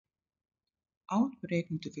Outbreak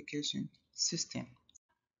notification system.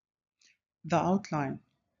 The outline.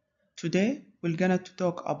 Today we're gonna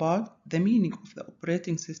talk about the meaning of the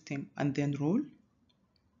operating system and then rule.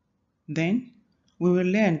 Then we will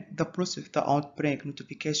learn the process of the outbreak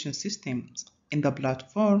notification systems in the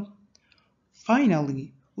platform.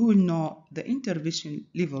 Finally, we will know the intervention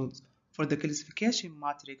levels for the classification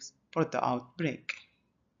matrix for the outbreak.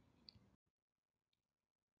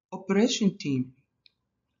 Operation team.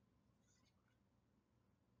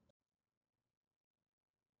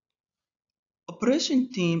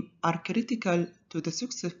 Operation teams are critical to the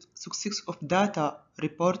success of data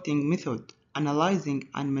reporting method, analyzing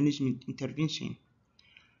and management intervention.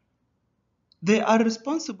 They are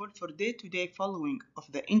responsible for day-to-day following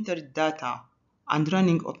of the entered data and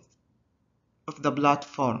running of the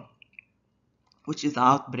platform, which is the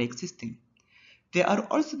outbreak system. They are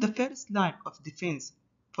also the first line of defense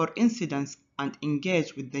for incidents and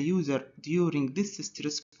engage with the user during this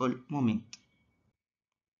stressful moment.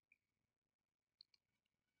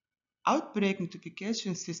 Outbreak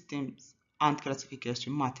notification systems and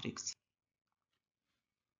classification matrix.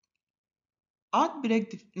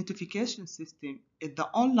 Outbreak notification system is the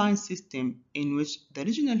online system in which the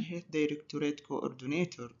regional health directorate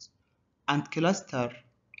coordinators and cluster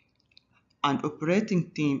and operating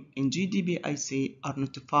team in GDBIC are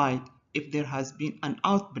notified if there has been an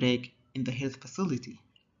outbreak in the health facility.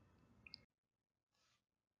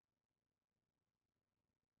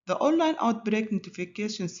 The online outbreak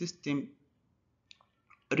notification system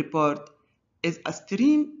report is a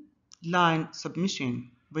streamlined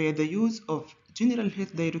submission via the use of General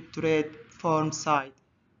Health Directorate form site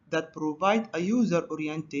that provide a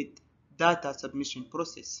user-oriented data submission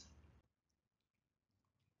process.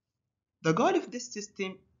 The goal of this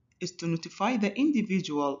system is to notify the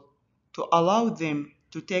individual to allow them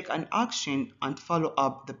to take an action and follow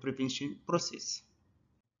up the prevention process.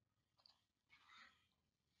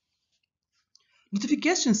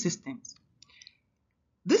 Notification systems.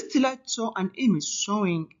 This slide shows an image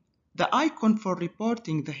showing the icon for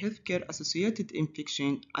reporting the healthcare associated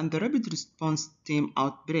infection and the rapid response team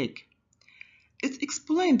outbreak. It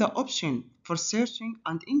explains the option for searching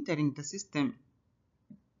and entering the system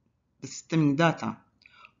data.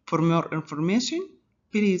 For more information,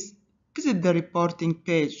 please visit the reporting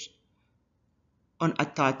page on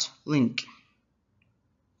attached link.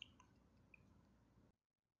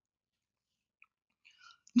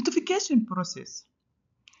 Notification process.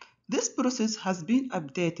 This process has been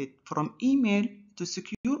updated from email to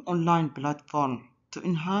secure online platform to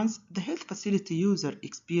enhance the health facility user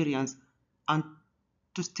experience and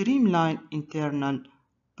to streamline internal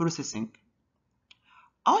processing.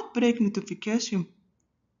 Outbreak notification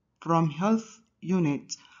from health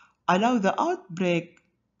units allow the outbreak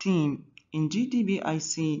team in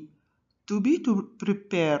GDBIC to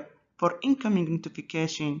prepare for incoming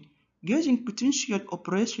notification, gauging potential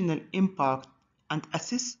operational impact and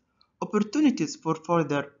assess opportunities for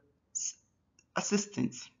further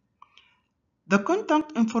assistance. The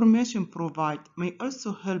contact information provided may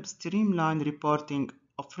also help streamline reporting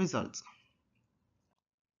of results.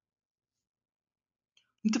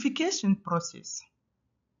 Notification process.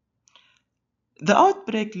 The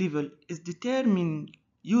outbreak level is determined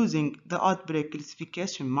using the outbreak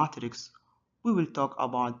classification matrix. We will talk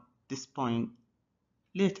about this point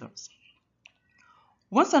later.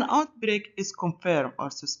 Once an outbreak is confirmed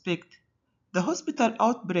or suspect, the hospital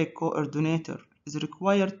outbreak coordinator is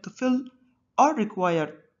required to fill all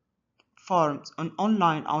required forms on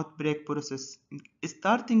online outbreak process,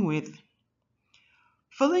 starting with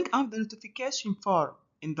filling up the notification form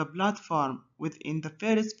in the platform within the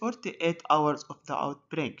first 48 hours of the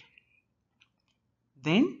outbreak.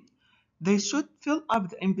 Then, they should fill up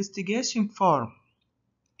the investigation form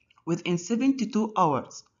within 72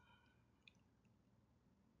 hours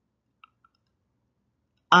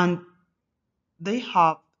and they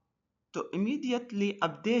have to immediately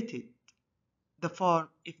update the form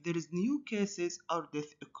if there is new cases or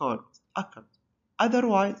death occurred.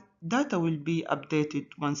 Otherwise, data will be updated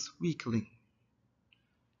once weekly.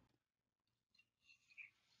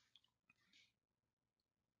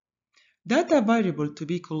 Data variable to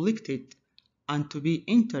be collected and to be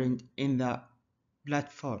entered in the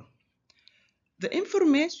platform. The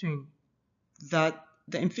information that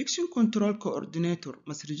the infection control coordinator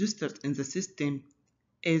must register in the system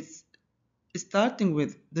is starting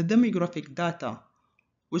with the demographic data,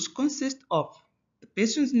 which consists of the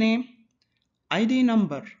patient's name, ID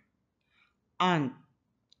number, and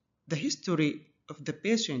the history of the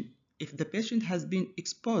patient if the patient has been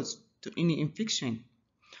exposed to any infection,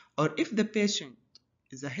 or if the patient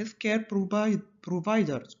is a healthcare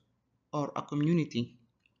provider or a community.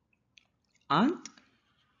 And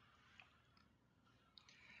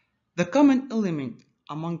the common element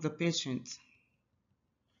among the patients,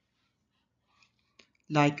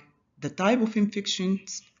 like the type of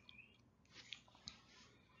infections,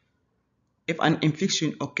 if an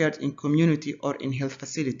infection occurred in community or in health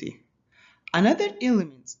facility. Another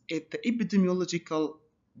element is the epidemiological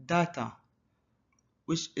data,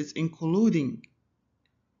 which is including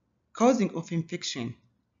causing of infection,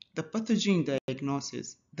 the pathogen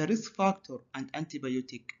diagnosis, the risk factor, and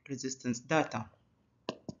antibiotic resistance data.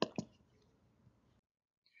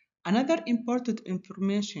 Another important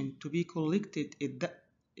information to be collected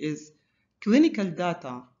is clinical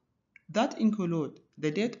data that include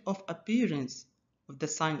the date of appearance of the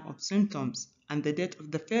sign of symptoms and the date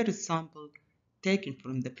of the first sample taken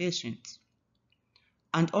from the patient.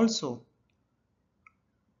 And also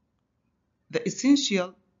the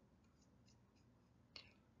essential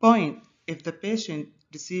point if the patient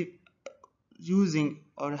receive using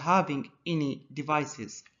or having any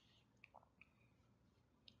devices.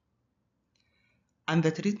 And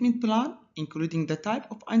the treatment plan, including the type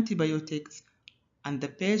of antibiotics and the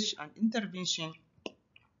patch and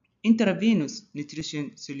intravenous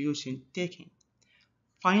nutrition solution taken.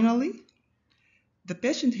 Finally, the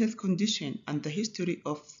patient health condition and the history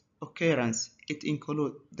of occurrence. It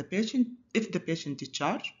includes the patient, if the patient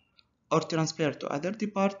discharged or transferred to other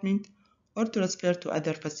department or transferred to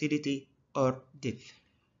other facility or death.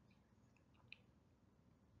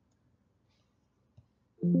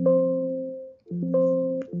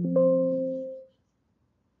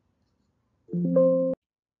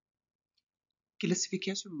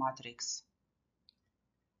 Classification matrix.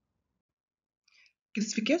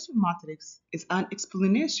 Classification matrix is an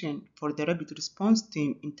explanation for the rapid response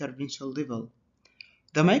team intervention level.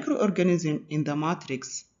 The microorganism in the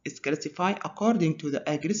matrix is classified according to the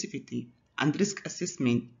aggressivity and risk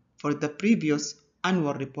assessment for the previous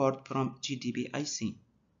annual report from GDBIC.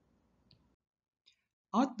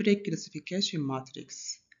 Outbreak classification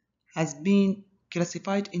matrix has been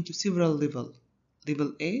classified into several levels: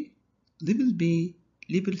 level A, level B,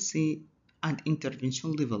 level C, and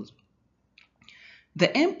intervention level.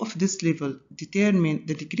 The aim of this level determines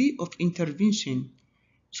the degree of intervention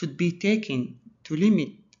should be taken to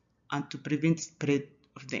limit and to prevent spread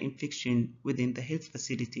of the infection within the health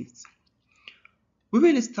facilities. We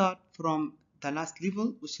will start from the last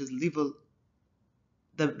level, which is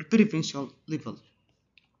the prevention level.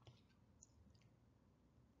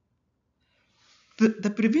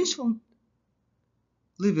 The prevention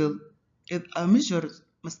level is a measure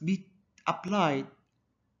must be applied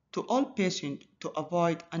to all patients to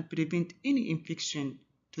avoid and prevent any infection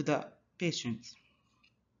to the patients,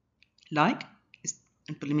 like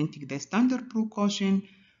implementing the standard precaution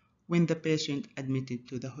when the patient admitted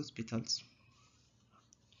to the hospitals.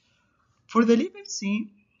 For the level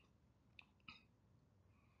C,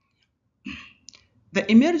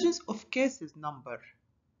 the emergence of cases number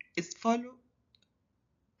is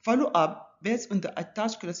follow up based on the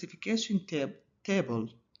attached classification table.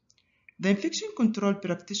 The infection control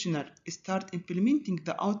practitioner start implementing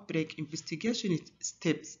the outbreak investigation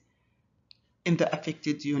steps in the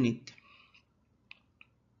affected unit.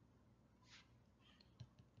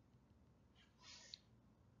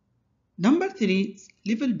 Number 3,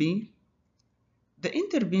 level B. The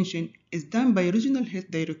intervention is done by Regional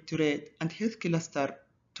Health Directorate and Health Cluster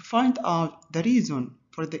to find out the reason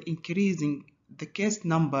for the increasing the case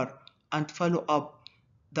number and follow up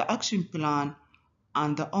the action plan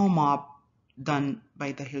and the OMAP done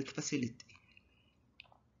by the health facility.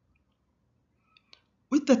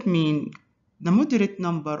 With that mean, the moderate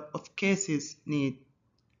number of cases need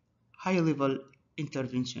high-level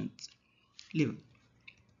interventions.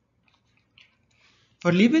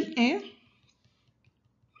 For level A,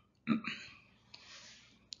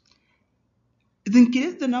 it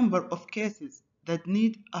increases the number of cases that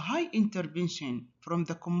need a high intervention from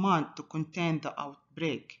the command to contain the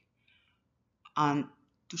outbreak and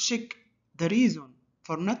to check the reason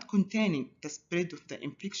for not containing the spread of the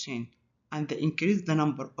infection and increase the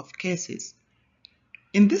number of cases.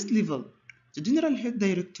 In this level, the General Health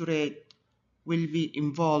Directorate will be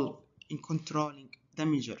involved in controlling the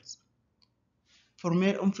measures. For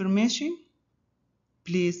more information,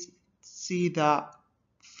 please see the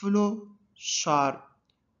flow chart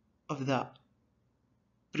of the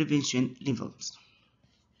prevention levels.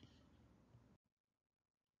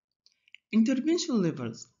 Intervention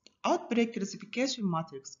levels. Outbreak classification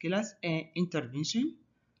matrix class A intervention.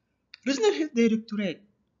 Regional Health Directorate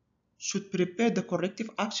should prepare the corrective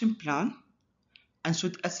action plan and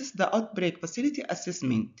should assess the outbreak facility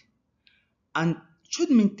assessment and should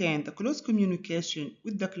maintain the close communication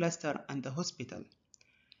with the cluster and the hospital.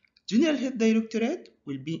 General Health Directorate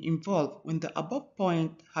will be involved when the above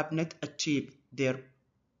points have not achieved their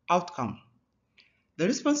outcome. The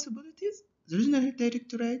responsibilities, the Regional Health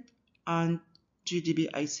Directorate and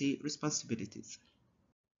GDBIC responsibilities.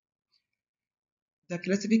 The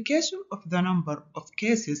classification of the number of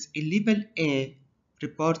cases in Level A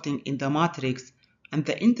reporting in the matrix and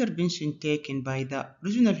the intervention taken by the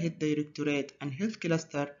Regional Health Directorate and Health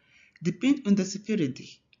Cluster depend on the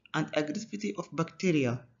severity and aggressivity of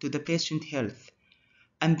bacteria to the patient health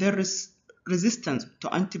and their resistance to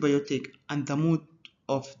antibiotic and the mode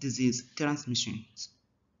of disease transmission.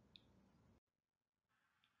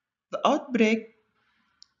 The outbreak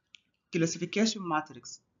classification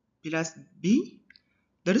matrix plus B.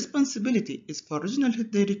 The responsibility is for Regional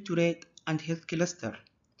Health Directorate and Health Cluster.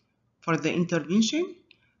 For the intervention,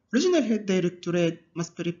 Regional Health Directorate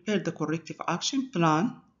must prepare the corrective action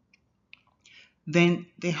plan. Then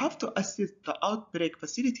they have to assist the outbreak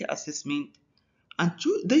facility assessment and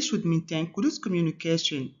they should maintain close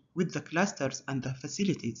communication with the clusters and the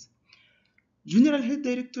facilities. General Health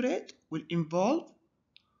Directorate will involve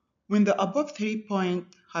when the above 3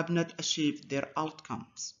 points have not achieved their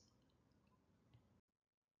outcomes.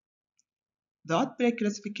 The outbreak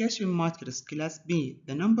classification matrix class B,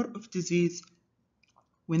 the number of disease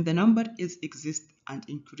when the number is exist and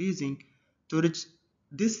increasing to reach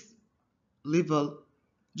this level,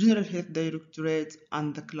 General Health Directorate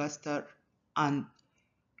and the cluster and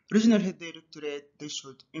Regional Health Directorate they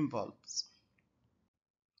should involve.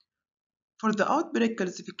 For the outbreak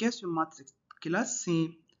classification matrix class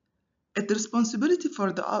C, it's responsibility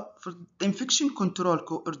for the infection control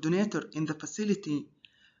coordinator in the facility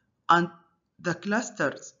and the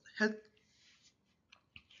clusters health.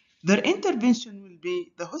 Their intervention will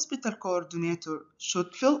be the hospital coordinator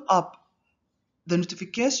should fill up the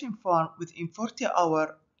notification form within 40 hours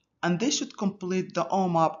and they should complete the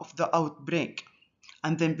OMAP of the outbreak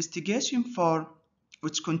and the investigation form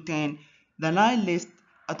which contain the line list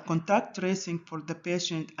and contact tracing for the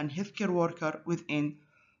patient and healthcare worker within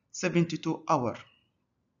 72 hours.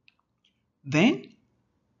 Then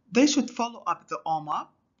they should follow up the OMAP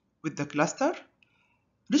with the cluster.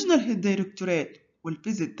 Regional Health Directorate will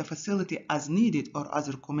visit the facility as needed or as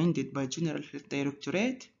recommended by General Health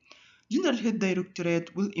Directorate. General Health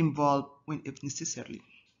Directorate will involve when if necessary.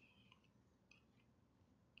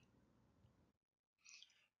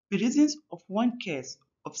 Presence of one case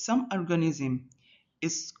of some organism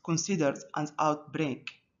is considered as outbreak,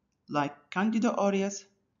 like Candida aureus,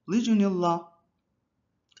 Legionella,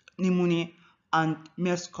 pneumonia, and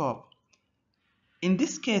MERS-CoV. In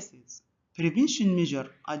these cases, prevention measure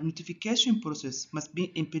and notification process must be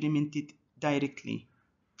implemented directly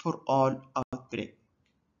for all outbreaks.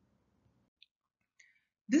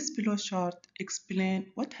 This flowchart explains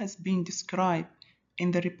what has been described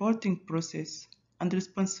in the reporting process and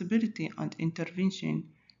responsibility and intervention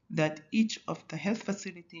that each of the health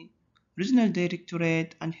facility, regional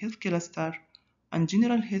directorate and health cluster, and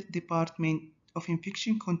general health department of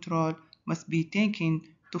infection control must be taken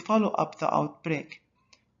to follow up the outbreak.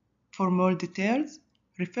 For more details,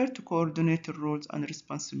 refer to coordinator roles and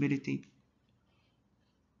responsibility.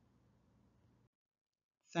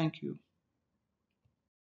 Thank you.